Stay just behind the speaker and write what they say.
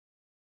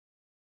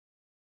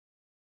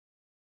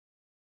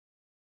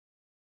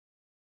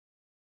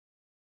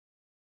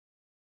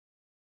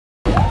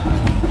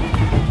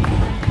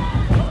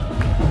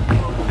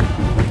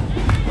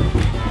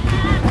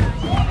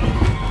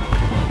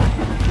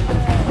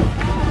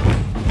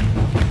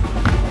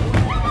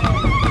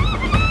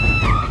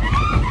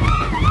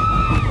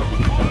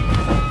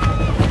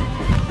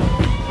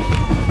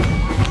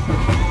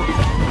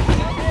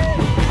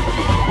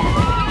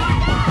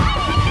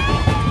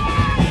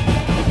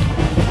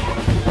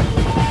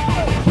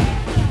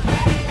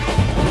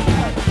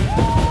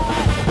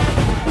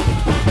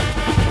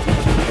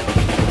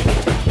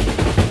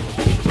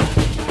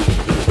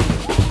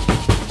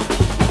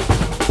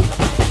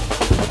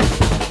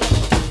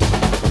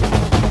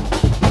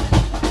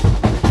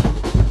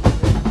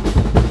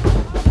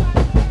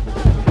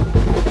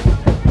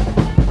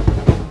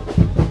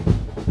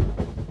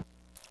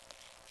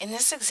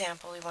this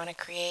example, we want to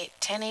create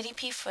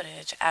 1080p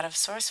footage out of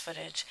source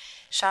footage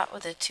shot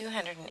with a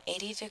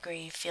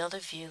 280-degree field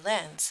of view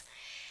lens.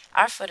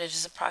 Our footage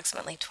is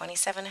approximately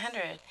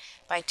 2700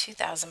 by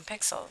 2000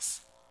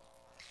 pixels.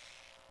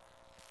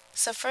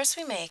 So first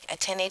we make a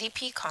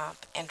 1080p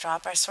comp and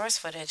drop our source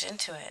footage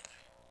into it.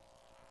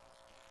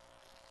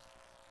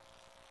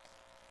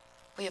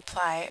 We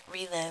apply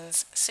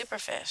Relens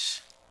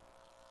Superfish.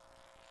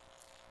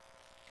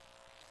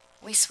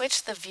 We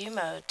switch the view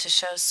mode to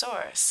show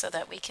source so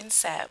that we can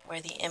set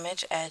where the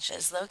image edge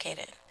is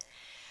located.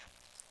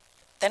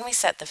 Then we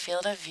set the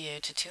field of view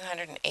to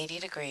 280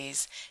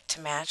 degrees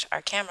to match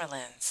our camera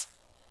lens.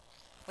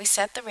 We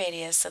set the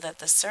radius so that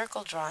the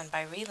circle drawn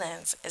by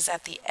Relens is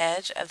at the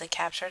edge of the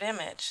captured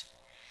image.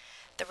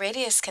 The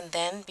radius can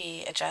then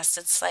be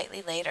adjusted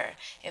slightly later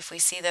if we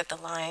see that the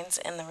lines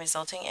in the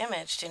resulting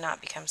image do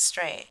not become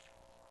straight.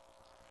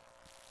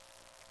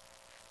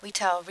 We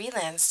tell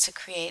Relens to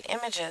create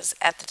images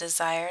at the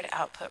desired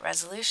output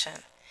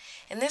resolution,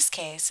 in this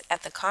case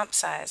at the comp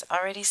size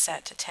already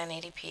set to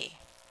 1080p.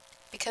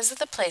 Because of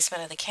the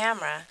placement of the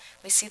camera,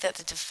 we see that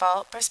the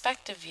default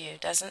perspective view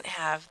doesn't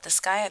have the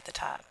sky at the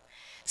top,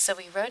 so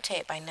we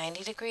rotate by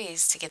 90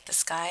 degrees to get the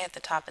sky at the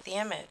top of the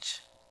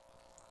image.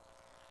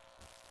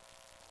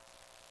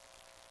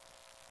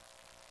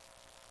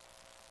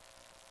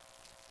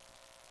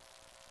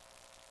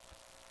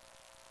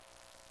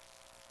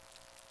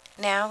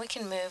 Now we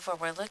can move where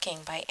we're looking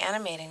by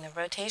animating the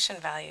rotation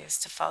values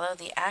to follow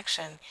the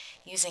action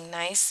using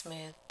nice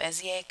smooth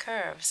Bezier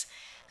curves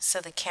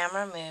so the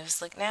camera moves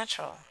look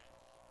natural.